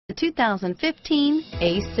The 2015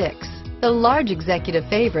 A6. The large executive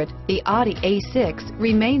favorite, the Audi A6,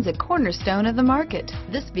 remains a cornerstone of the market.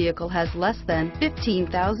 This vehicle has less than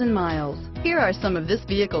 15,000 miles. Here are some of this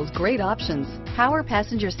vehicle's great options: power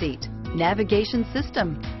passenger seat, navigation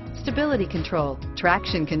system, stability control,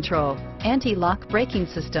 traction control, anti-lock braking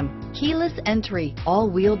system, keyless entry,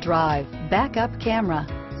 all-wheel drive, backup camera,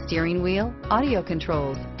 steering wheel audio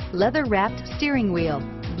controls, leather-wrapped steering wheel,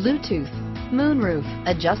 Bluetooth, moonroof,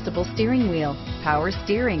 adjustable steering wheel, power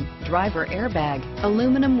steering, driver airbag,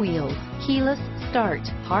 aluminum wheels, keyless start,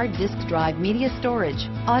 hard disk drive media storage,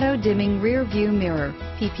 auto-dimming rear view mirror,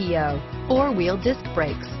 PPO, four-wheel disc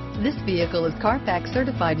brakes. This vehicle is Carfax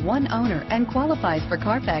certified one owner and qualifies for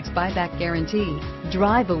Carfax buyback guarantee.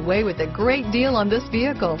 Drive away with a great deal on this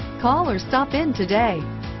vehicle. Call or stop in today.